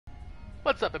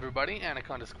What's up, everybody?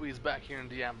 Anacondasqueese back here in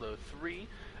Diablo 3.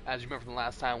 As you remember from the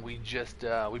last time, we just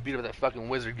we beat up that fucking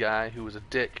wizard guy who was a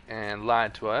dick and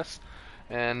lied to us.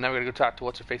 And now we're gonna go talk to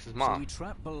what's-her-face's mom. So we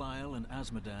trapped Belial and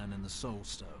Asmodan in the Soul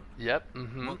Stone. Yep.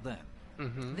 What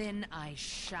then? Then I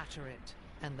shatter it,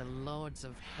 and the lords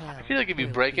of hell. I feel like if you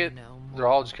will break be it, no they're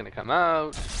all just gonna come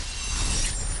out.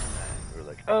 And we're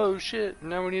like, oh shit!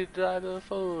 Now we need to die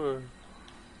before.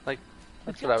 Like,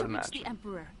 that's what I would imagine. The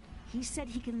Emperor. He said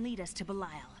he can lead us to Belial.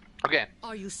 Okay.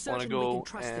 Are you Wanna certain go we can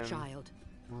trust the and child?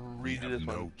 redo this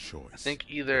one. No choice. I think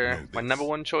either my number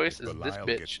one choice is this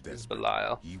bitch is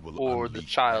Belial, or the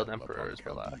child emperor is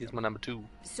Belial. He's my number two.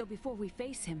 So before we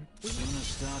face him, Sooner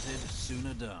started,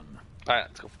 sooner done. Alright,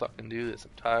 let's go fucking do this.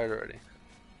 I'm tired already.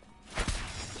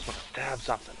 Just want to stab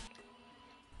something.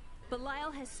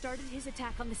 Belial has started his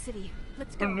attack on the city.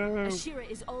 Let's go. Oh, no. Ashira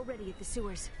is already at the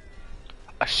sewers.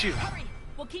 Shoot. Hurry!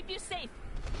 We'll keep you safe.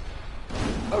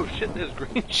 Oh shit, there's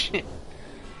green shit.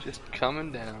 Just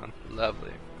coming down.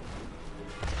 Lovely.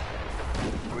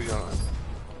 Where we going?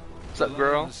 What's up, Belial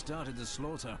girl? has started the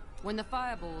slaughter. When the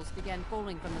fireballs began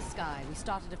falling from the sky, we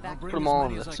started I'll evacuating. bring Put 'em as all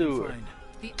many in as the I can sewer. find.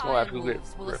 The Oh, I have to Iron go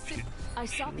Wolves will get assist. refugees. I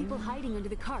saw people hiding under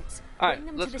the carts. Alright, Bring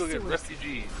them let's to go the get sewers.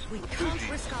 refugees. We can't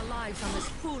Fugees. risk our lives on this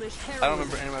foolish I heroism. don't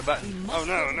remember any of my We buttons. must Oh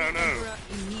no, go to no, the no. Emperor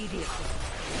immediately.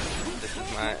 This is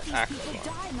Can't my let these axe people one.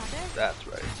 die, Mother. That's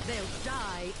right. They'll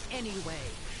die anyway.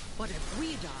 But if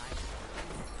we die,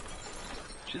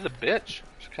 She's a bitch.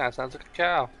 She kind of sounds like a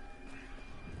cow.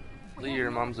 Lee, your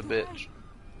mom's a bitch.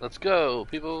 Let's go,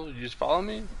 people. You just follow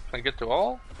me? Can I get to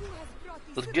all?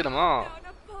 Let's get them all.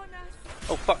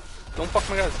 Oh, fuck. Don't fuck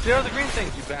my guys. Get out of the green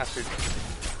things, you bastard.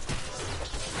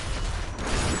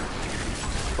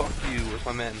 Fuck you with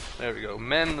my men. There we go.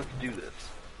 Men, let's do this.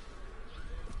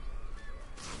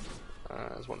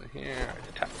 There's one in here.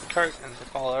 I tap the cart and they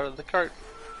fall out of the cart.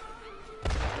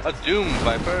 A Doom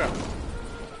Viper.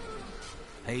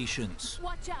 Patience.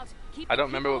 Watch out. Keep I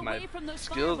don't the remember people what my away from those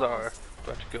skills fireballs. are.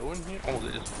 Do I have to go in here? Oh,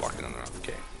 they're just walking on their own.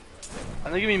 Okay.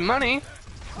 And they give me money?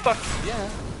 Fuck yeah.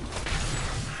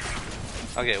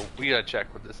 Okay, we gotta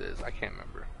check what this is. I can't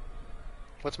remember.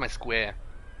 What's my square?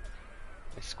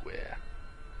 My square.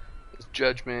 It's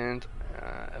judgment,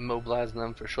 immobilize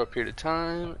them for a short period of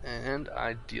time, and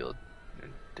I deal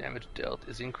damage dealt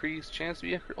is increased. Chance to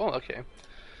be accurate. Oh, okay.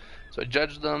 So I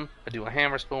judge them. I do a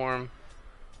hammer storm.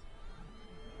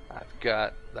 I've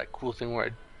got that cool thing where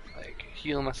I like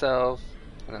heal myself,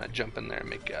 and then I jump in there and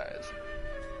make guys.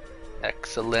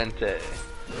 Excelente.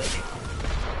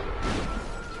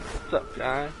 What's up,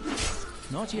 guy?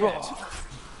 Not yet. Raw.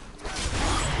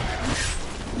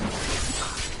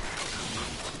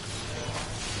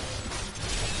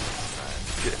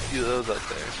 Get a few of those out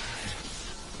there.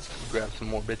 Grab some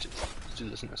more bitches. Let's do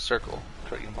this in a circle.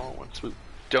 Try to get them all in one swoop.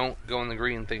 Don't go in the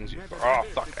green things. Oh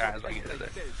fuck! As I get in there.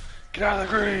 Get out of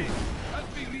the green!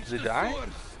 Does he die?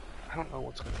 I don't know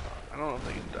what's going on. I don't know if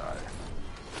they can die.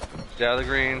 Get out of the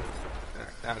green. There,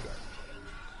 now go.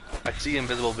 I see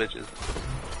invisible bitches.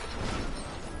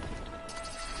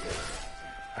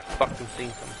 I fucking seen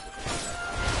them.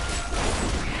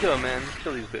 Kill them, man.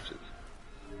 Kill these bitches.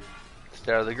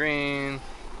 Stay out of the green.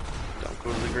 Don't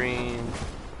go to the green.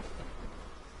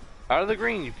 Out of the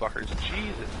green, you fuckers.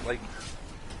 Jesus, like...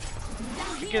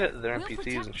 I get it, they're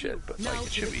NPCs and shit, but like,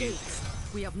 it should be easy.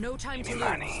 we have no time Give to me lose.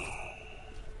 money.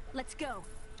 Let's go.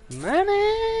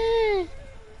 Money!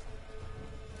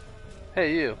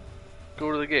 Hey, you.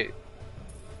 Go to the gate.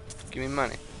 Give me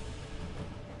money.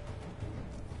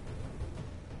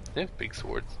 They have big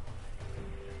swords.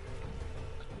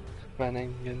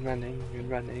 Running and running and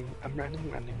running. I'm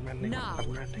running, running. Now,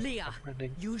 I'm running. Leah, I'm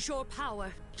running. use your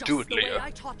power just Do it, the way Leah.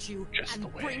 I taught you, Just the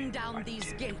and way bring down I these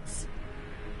did. gates.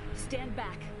 Stand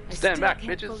back. I Stand still back,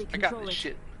 can't bitches. fully I got control this it.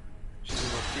 shit. She's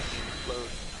the most sneaky explode.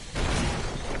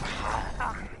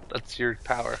 That's your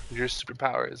power. Your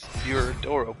superpower is your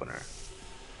door opener.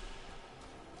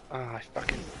 Oh, I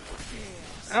fucking...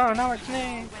 Oh, no, it's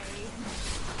me.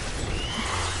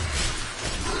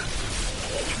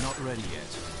 Not ready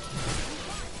yet.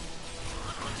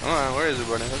 Come on, where is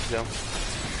everybody? Let's go.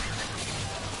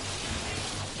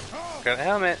 Got a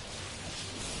helmet.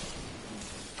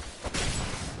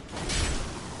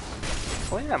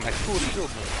 Oh yeah, my cool shield move.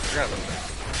 Forgot about that.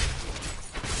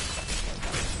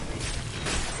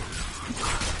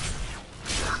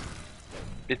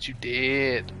 Bitch, you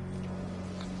did.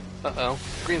 Uh-oh.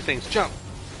 Green things. Jump.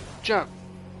 Jump.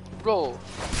 Roll.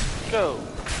 Go.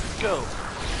 Go.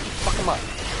 Fuck him up.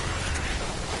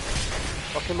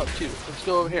 Fuck him up too. Let's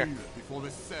go over here. Before the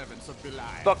servants of Belial.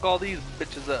 Fuck all these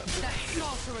bitches up. That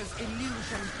sorcerer's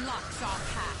illusion blocks our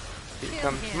path. Here Kill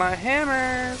comes him. my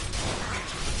hammer.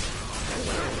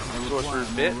 sorcerer,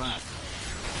 require more bitch. wrath.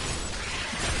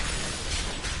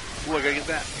 Ooh, I gotta get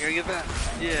that. I gotta get that.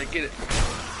 Yeah, get it.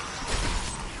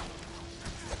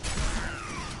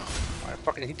 Alright,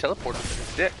 fucking, he teleported to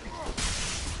his dick.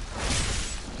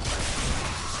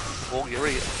 Oh, get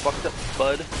ready to get fucked up,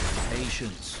 bud.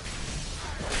 Patience.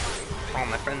 All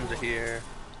my friends are here.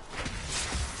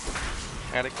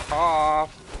 I had a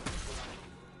cough.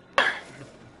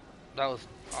 That was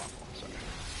awful. Sorry.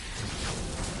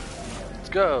 Let's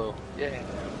go. Yeah.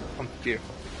 I'm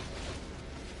fearful.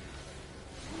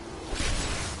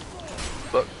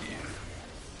 Fuck you.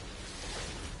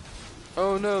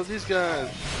 Oh no, these guys.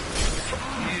 Fuck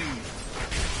you.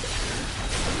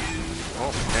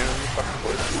 Oh, man, you fucking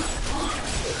boys.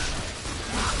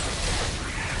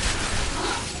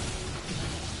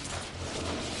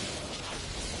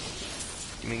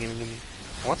 Gimme.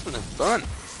 I want something fun.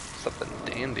 Something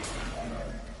dandy.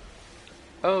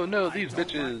 Oh no, these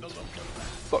bitches.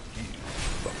 Fuck you.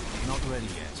 Fuck you. Not ready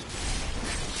yet.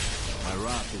 My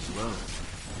wrath is low.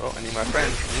 Oh, I need my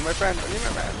friend. I need my friend. I need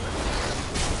my friend.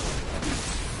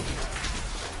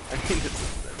 I need it.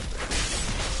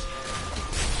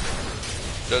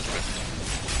 Judgment.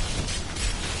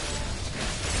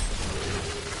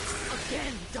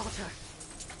 Again, daughter.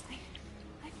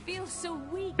 I feel so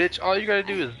weak. Bitch, all you gotta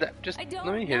do is that. Just I don't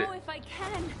let me hit it. know if I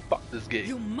can. Fuck this game.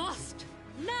 You must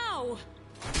now.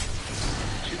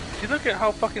 See, look at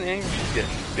how fucking angry she's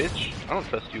getting, bitch. I don't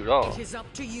trust you at all. It is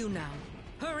up to you now.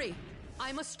 Hurry!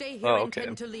 I must stay here Oh, and okay.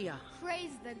 tend to Leah.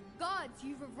 Praise the gods,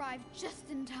 you've arrived just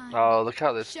in time. Oh, look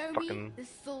how this Show fucking. me the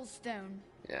soul stone.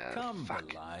 Yeah, Come, fuck.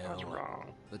 Belial. I was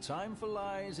wrong. The time for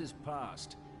lies is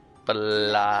past.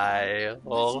 Belial.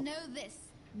 But know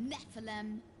this,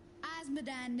 Nephilim.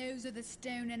 Asmodan knows of the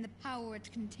stone and the power it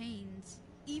contains.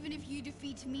 Even if you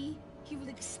defeat me, he will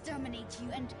exterminate you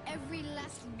and every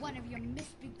last one of your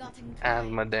misbegotten kind.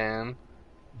 Asthma Dan.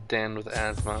 Dan with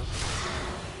asthma.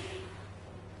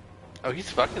 Oh,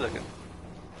 he's fucky looking.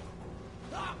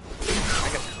 I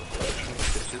got snake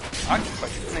bitches. I can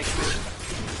fucking snake bitches.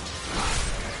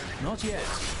 Not yet.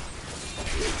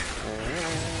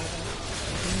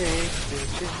 Snake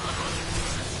bitches.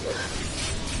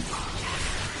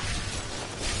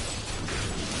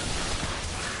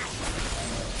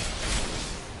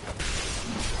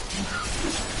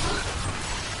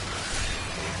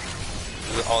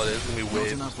 Is it all it is? Gonna be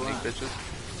waves of snake bitches?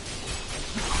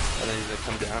 And then he's gonna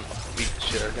come down, beat the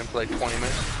shit out of him for like 20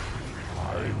 minutes. I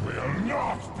will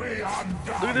not be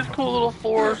undone. Look at this cool little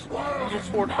four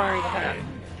triangle hat.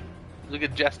 Look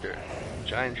at Jester.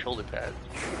 Giant shoulder pads.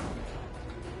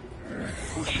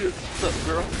 Oh shit, what's up,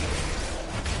 girl?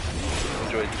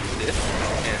 Enjoy this,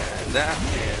 and that,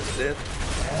 and this.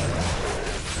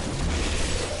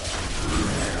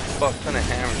 Fuck ton of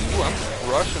hammers. Ooh, I'm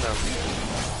crushing them.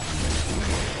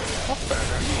 Not bad.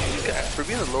 This guy, for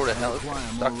being the Lord of Hell,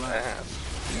 sucks ass.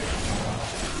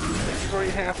 He's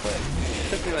already halfway. It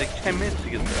took me like 10 minutes to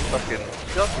get the fucking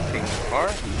Skeleton King car.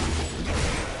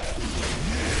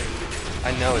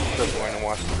 I know it's so boring to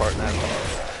watch the part that far,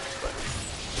 but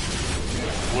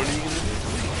what are you gonna do?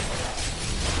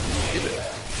 Give it.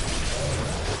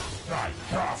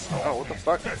 Oh, what the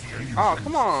fuck? Oh,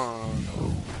 come on!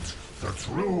 The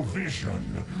true vision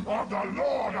of the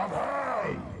Lord of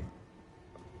Hell.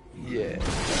 Yeah.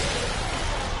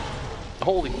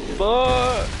 Holy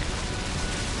fuck!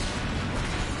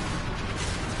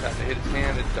 Got to hit his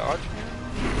hand and dodge.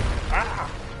 Ah!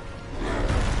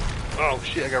 Oh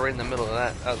shit, I got right in the middle of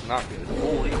that. That was not good.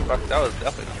 Holy fuck, that was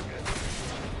definitely not good.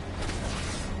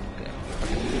 Okay.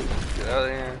 Get out of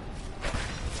there.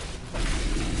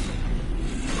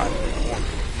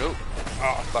 Nope.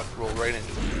 Oh fuck, rolled right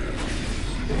into it.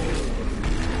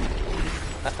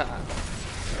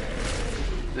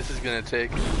 This is gonna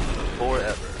take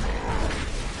forever.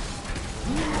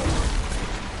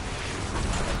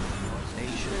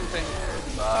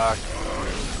 Fuck.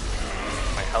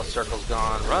 My health circle's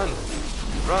gone. Run!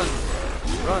 Run!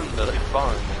 Run, Billy,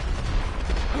 fun.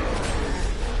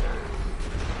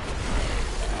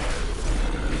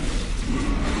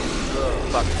 Oh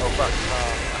fuck, oh fuck.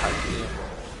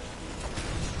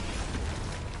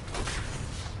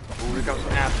 Oh, ooh, here comes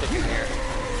some ass kicking here.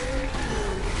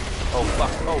 Oh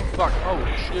fuck, oh fuck, oh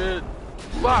shit.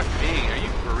 Fuck me, are you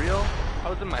for real? I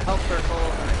was in my health circle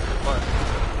and I hit the button.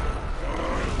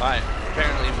 Alright,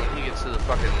 apparently when he gets to the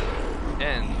fucking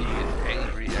end, he gets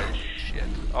angry as shit.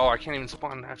 Oh, I can't even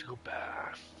spawn, I have to go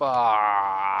back.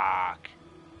 Fuck.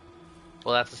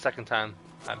 Well, that's the second time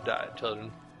I've died,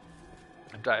 children.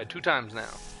 I've died 2 times now.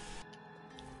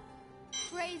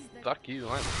 Praise the Fuck you,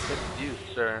 I'm pissed at you,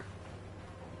 sir.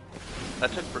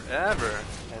 That took forever,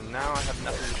 and now I have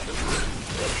nothing to show for it.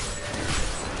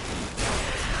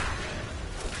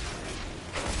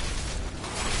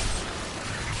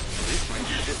 At least my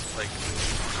shit, like,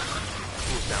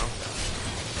 cools down fast.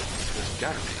 There's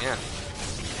gotta be, yeah.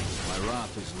 My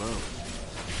wrath is low.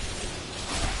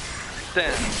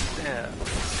 Stab, stab,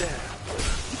 stab.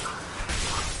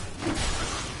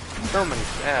 So many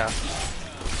stabs.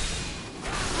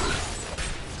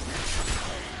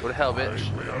 Go to hell, bitch.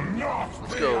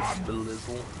 Let's go,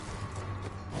 Belial.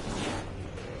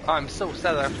 Oh, I'm so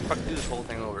sad that I have to fucking do this whole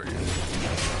thing over again.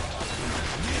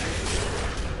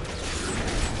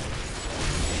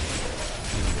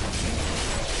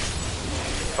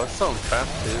 I was so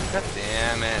impressed, dude. God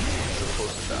damn it. I'm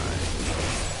supposed to die.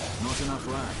 Not enough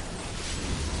wrath.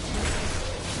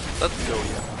 Let's go,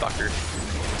 you fucker.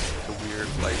 The weird,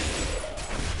 like,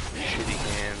 shitty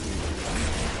hand.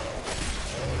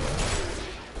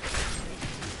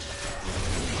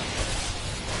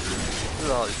 Look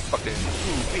at all these fucking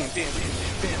bam, bam, bam,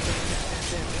 bam,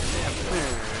 bam, bam,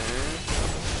 bam.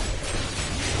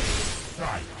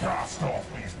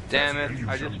 Damn it, I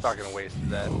just fucking wasted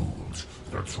that.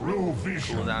 The true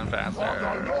vision Cool down of the faster. Lord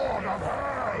of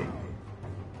Hell.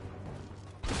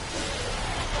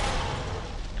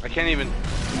 I can't even,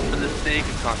 for the sake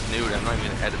of continuity, I'm not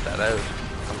even gonna edit that out.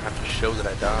 I'm gonna have to show that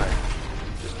I died.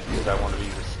 Just because I want to be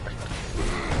respected.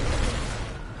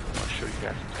 I'll show you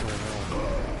guys what's going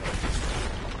on.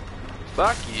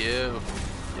 Fuck you,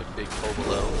 you big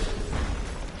hobolo.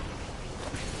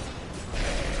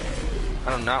 I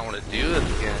do not want to do this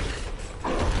again.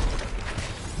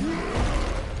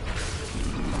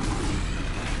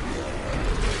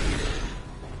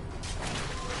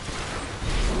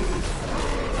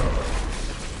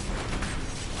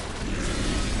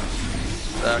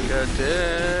 Suck a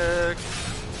dick.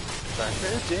 Suck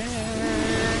a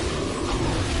dick.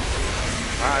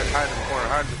 Hide in the corner,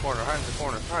 hide in the corner, hide in the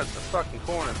corner, hide in the fucking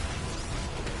corner.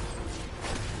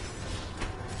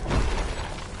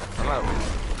 I'm out.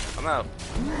 I'm out.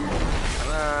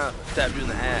 I'm out. Stab you in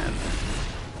the ass.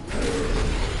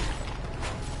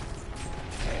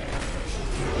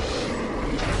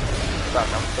 Fuck,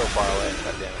 I'm so far away.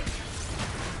 God damn it.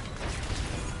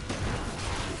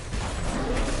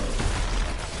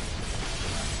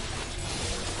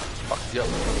 Fuck you up,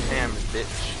 hammer,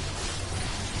 bitch.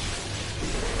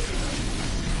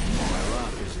 My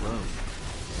wrath is low.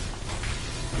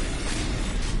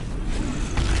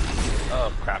 Oh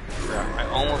crap, I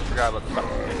almost forgot about the fucking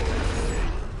thing.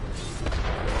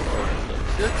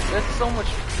 That's so much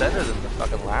better than the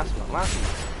fucking last one. Last one,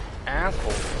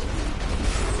 assholes.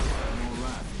 More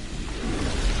wrath.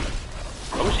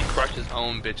 I wish he crushed his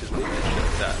own bitches with shit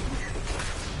like that.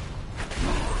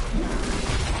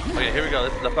 Okay, here we go.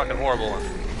 This is the fucking horrible one.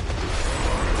 Get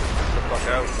the fuck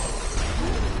out.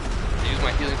 I use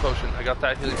my healing potion. I got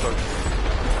that healing potion.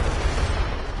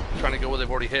 I'm trying to go where they've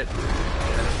already hit.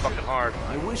 And it's fucking hard.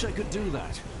 I wish I could do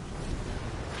that.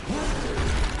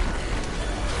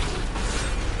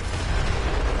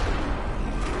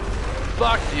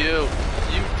 Fuck you.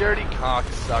 You dirty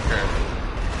cocksucker.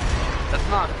 That's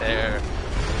not fair.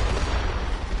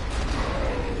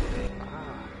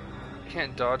 I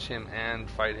can't dodge him and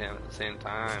fight him at the same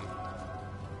time.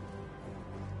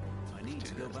 I need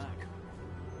to go back.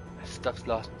 My stuff's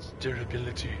lost its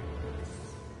durability.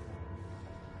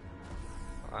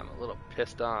 I'm a little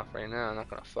pissed off right now, I'm not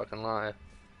gonna fucking lie.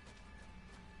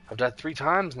 I've died 3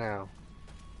 times now.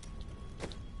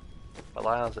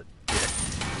 Belial's a dick.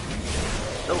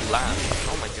 So loud.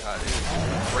 Oh my god, it is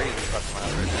crazy fucking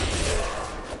loud right now.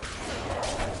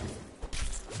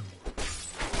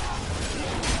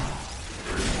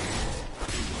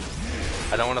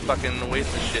 I don't want to fucking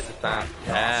waste this shit this time.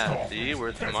 Yeah, see,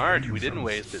 we're smart. We didn't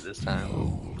waste it this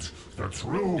time.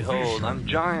 Behold, I'm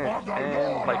giant,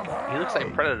 and like, he looks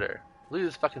like Predator. Look at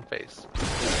his fucking face.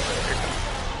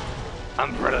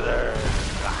 I'm Predator.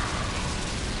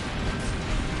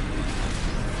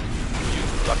 You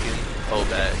fucking hoe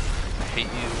bag. I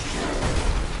hate you.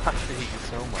 I hate you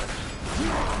so much.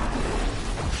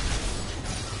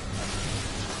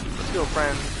 Let's go,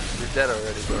 friend. You're dead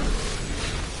already, bro.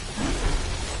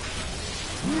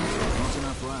 Not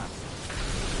enough wrath.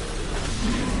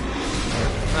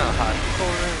 Oh, hot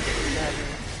corner.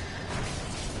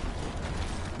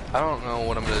 I don't know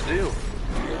what I'm gonna do.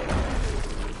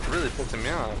 It's really pissing me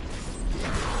off.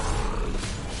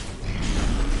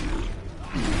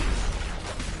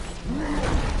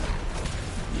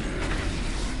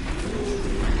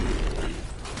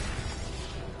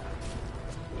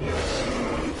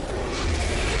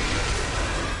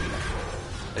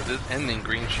 Like, this ending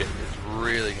green shit is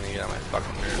really gonna get on my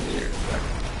fucking nerves here in a second.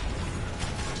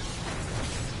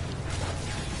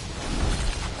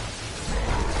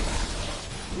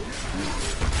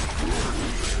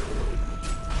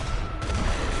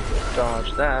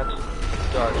 Dodge that.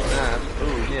 Dodge that.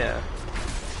 Oh yeah.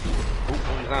 Oh,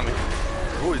 he's on me.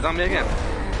 Oh, he's on me again.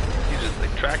 He's just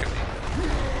like tracking me.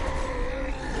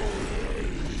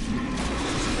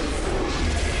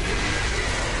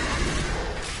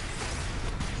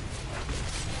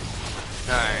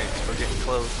 Nice, we're getting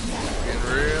close. We're getting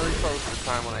really close to the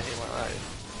time when I hate my life.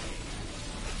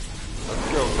 Let's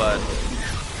go, bud.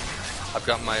 I've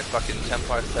got my fucking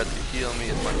Templar set to heal me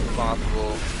as much as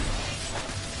possible.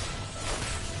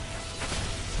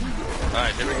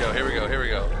 Alright, here we go, here we go, here we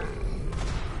go.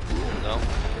 Nope,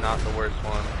 not the worst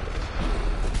one.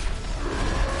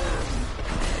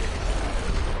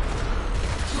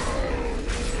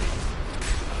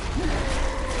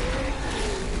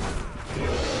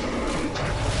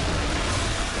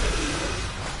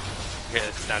 Okay,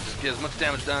 now just get as much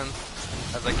damage done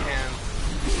as I can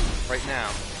right now.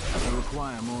 I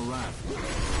require more wrath.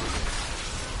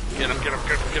 Get him, get him,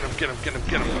 get him, get him, get him, get him,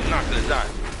 get him. I'm not gonna die.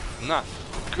 I'm not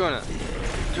gonna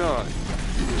die.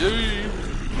 Dude.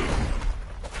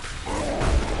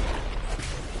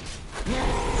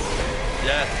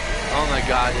 Yes. Oh my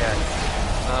god, yes.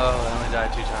 Oh, I only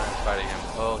died 2 times fighting him.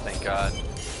 Oh, thank god.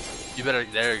 You better,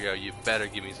 there you go, you better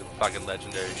give me some fucking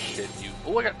legendary shit, you.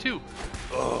 Oh, I got 2.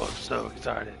 Oh, I'm so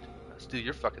excited. Let's do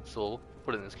your fucking soul.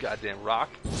 Put it in this goddamn rock.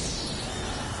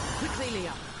 Quickly,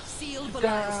 Leah. Seal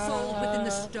Belial's soul within the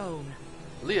stone.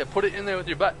 Leah, put it in there with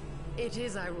your butt. It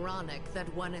is ironic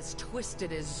that one as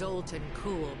twisted as Zoltan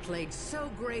Kuhl played so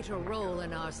great a role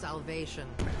in our salvation.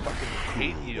 I fucking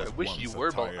hate you. I wish you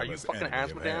were, but are you fucking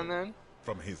Asmodan then?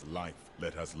 From his life,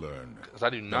 let us learn. Because I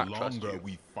do not trust you. The longer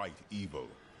we fight evil,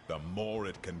 the more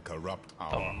it can corrupt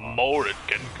our hearts. The more it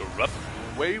can corrupt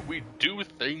the way we do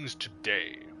things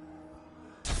today.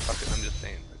 Fuck it, I'm just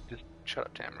saying. Just shut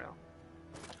up, Tamriel.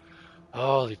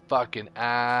 Holy fucking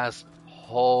assholes.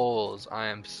 I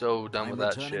am so done with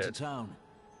that shit.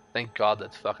 Thank God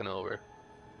that's fucking over.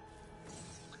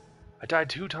 I died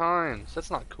 2 times. That's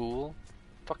not cool.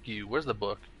 Fuck you. Where's the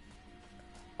book?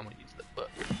 I'm gonna use the book.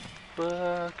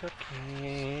 Book of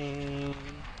King.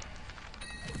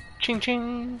 Ching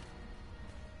ching.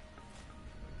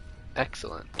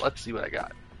 Excellent. Let's see what I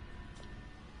got.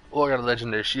 Oh, I got a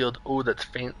legendary shield. Oh, that's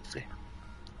fancy.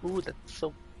 Oh, that's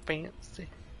so fancy.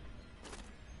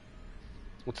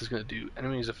 What's this gonna do?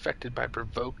 Enemies affected by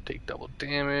provoke take double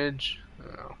damage.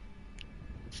 Oh,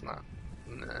 it's not.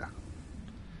 Nah.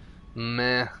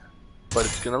 Meh. But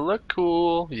it's gonna look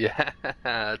cool. Yeah,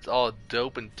 it's all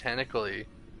dope and tentacly.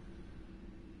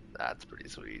 That's pretty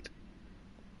sweet.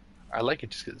 I like it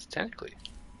just because it's tentacly.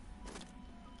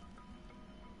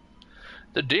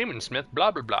 The demon smith,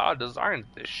 blah blah blah, designed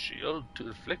this shield to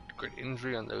inflict great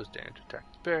injury on those daring to attack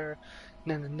the bearer.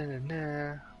 Na na na na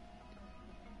na.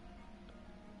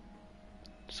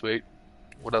 Sweet.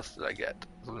 What else did I get?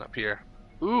 Something up here.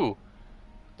 Ooh!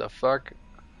 The fuck?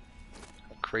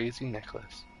 A crazy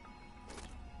necklace.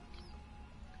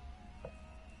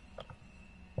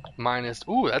 Minus.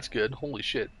 Ooh, that's good. Holy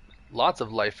shit. Lots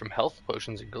of life from health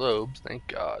potions and globes. Thank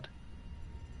God.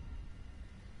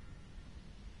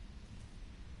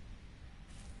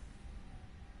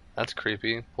 That's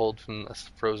creepy. Pulled from a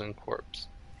frozen corpse.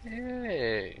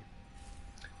 Hey!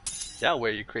 Yeah, I'll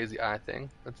wear your crazy eye thing.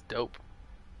 That's dope.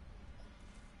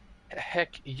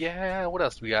 Heck yeah, what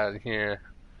else we got in here?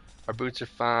 Our boots are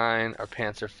fine, our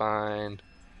pants are fine,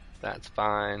 that's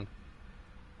fine.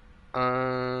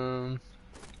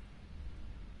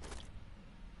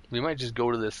 We might just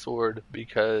go to this sword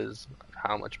because of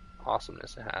how much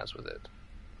awesomeness it has with it.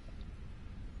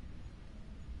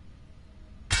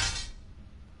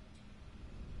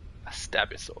 A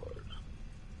stabby sword.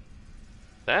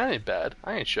 That ain't bad,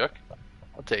 I ain't shook.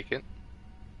 I'll take it.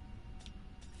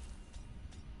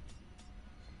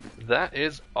 That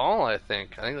is all, I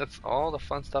think. I think that's all the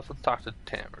fun stuff. Let's talk to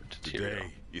Tamar.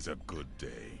 Today is a good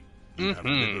day. You have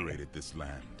liberated this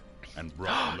land and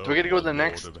brought do we get to go to the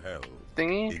next hell.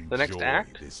 thingy? The next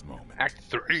act? This moment. Act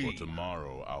 3. For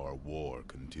tomorrow our war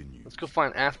continues. Let's go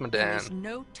find Asmodan. There is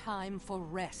no time for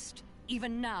rest.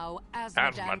 Even now,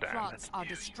 Asmodan plots our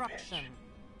destruction.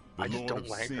 The I just Lord don't of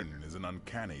like Sin her. is an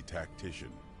uncanny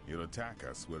tactician. He'll attack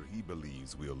us where he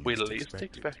believes we'll least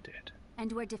expect it.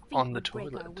 And where defeat On the would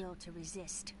break our toilet. will to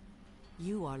resist.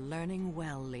 You are learning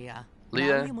well, Leah.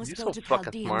 Leah, now you must you're go so to fucking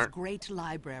Chaldean's smart. great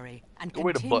library and Go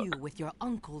read a continue book. with your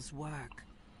uncle's work.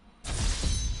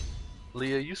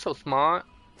 Leah, you so smart.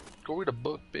 Go read a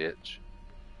book, bitch.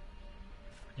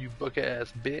 You book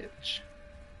ass bitch.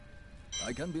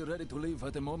 I can be ready to leave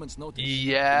at a moment's notice.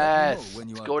 Yes. Let me know when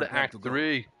you Let's are go to prepared Act to go.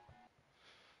 3.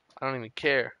 I don't even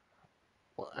care.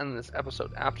 We'll end this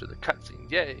episode after the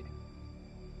cutscene. Yay!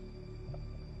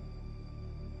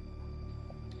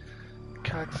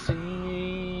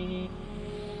 Cutscene.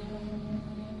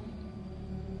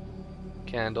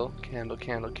 Candle, candle,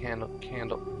 candle, candle,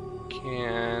 candle,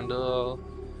 candle,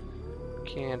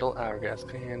 candle, hourglass,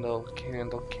 candle,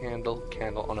 candle, candle,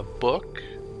 candle. On a book?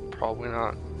 Probably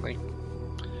not. Like,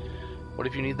 what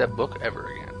if you need that book ever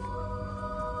again?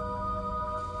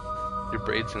 Your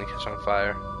braid's gonna catch on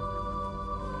fire.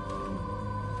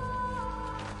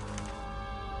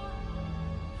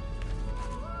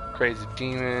 Crazy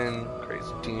demon,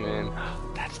 crazy demon.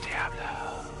 That's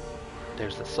Diablo.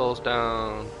 There's the soul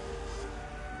stone.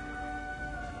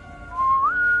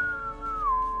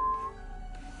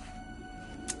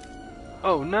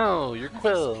 Oh no, your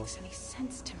quill. None of this makes any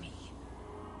sense to me.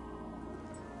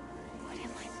 What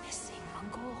am I missing,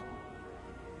 Mongol?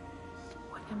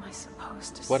 What am I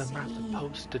supposed to What see? am I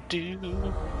supposed to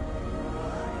do?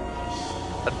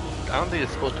 I don't think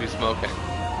it's supposed to be smoking.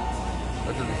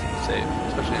 That doesn't seem safe,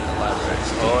 especially in the library.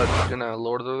 Oh, it's gonna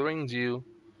Lord of the Rings you.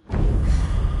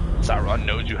 Sauron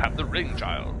knows you have the ring,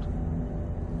 child.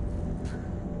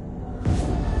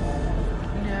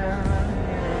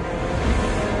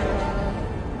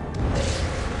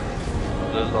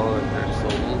 Those all of their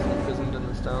souls imprisoned in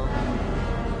the stone.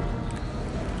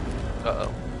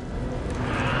 Uh-oh.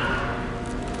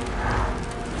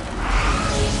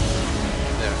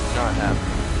 They're not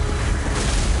happy.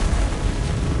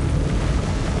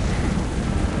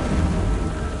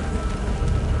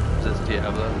 This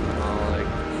Diablo, all like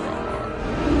raw.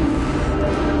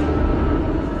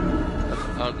 That's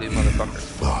an ugly motherfucker.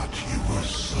 Thought you were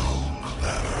so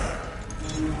clever.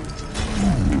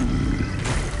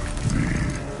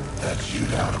 That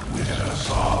you'd outwitted us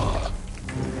all.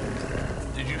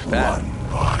 Did you fat? One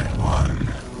by one,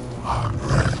 our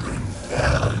brethren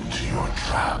fell into your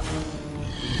trap.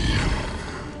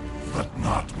 But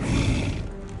not me.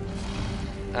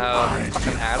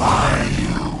 Fucking I ass. you.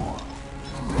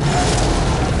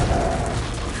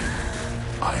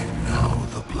 I know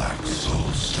the Black Soul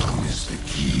Stone is the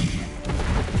key,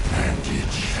 and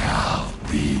it shall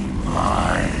be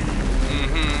mine.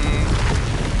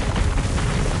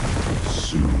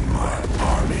 Soon my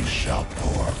army shall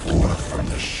pour forth from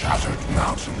the shattered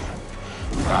mountain,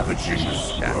 ravaging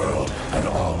this world and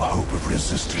all hope of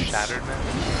resistance. Shattered, man.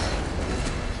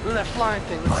 Look at that flying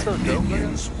thing. My That's so dope, man.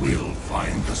 minions will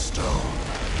find the stone,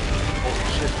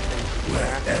 Holy shit, thing.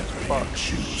 wherever you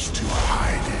choose to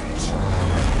hide it.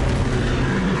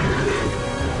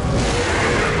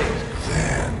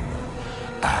 Then,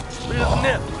 at Look at his long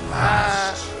nip.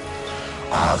 last,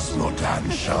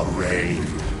 Osmodan shall reign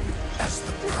as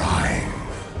the prime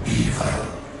evil.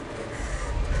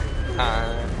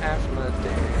 I'm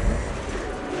Asmodeus.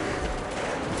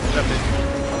 Jump in.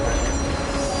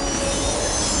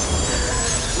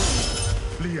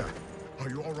 Leah, are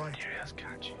you all right? Yes,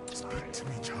 got you. Speak to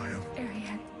me, child.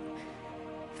 Arian.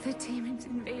 The demon's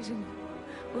invasion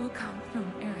will come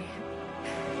from Arian.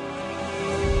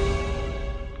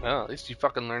 Well, at least you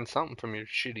fucking learned something from your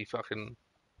shitty fucking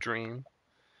dream.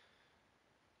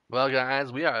 Well,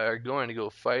 guys, we are going to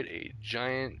go fight a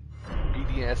giant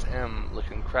BDSM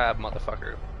looking crab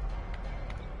motherfucker.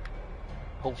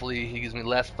 Hopefully he gives me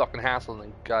less fucking hassle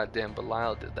than goddamn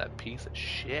Belial did, that piece of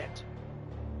shit.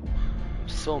 I'm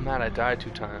so mad I died 2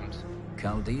 times.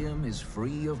 Chaldeum is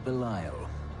free of Belial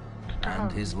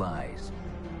and his lies.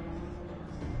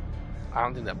 I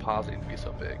don't think that pause needs to be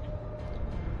so big.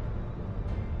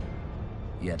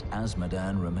 Yet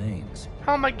Asmodan remains.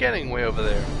 How am I getting way over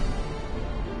there?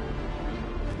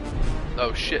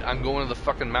 Oh shit, I'm going to the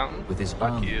fucking mountain? With his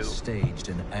Fuck army you. staged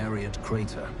in Ariat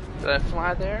Crater, Did I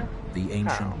fly there? the ancient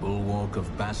How? bulwark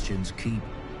of Bastion's Keep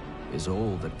is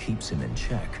all that keeps him in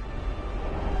check.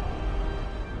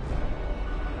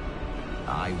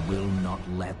 I will not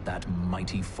let that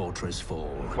mighty fortress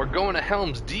fall. We're going to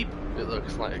Helm's Deep, it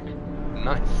looks like.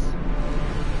 Nice.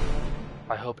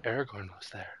 I hope Aragorn was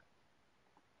there.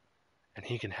 And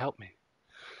he can help me.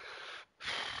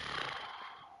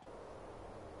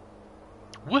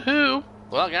 Woohoo!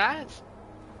 Well, guys,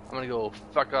 I'm gonna go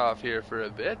fuck off here for a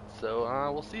bit, so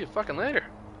we'll see you fucking later.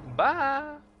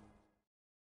 Bye!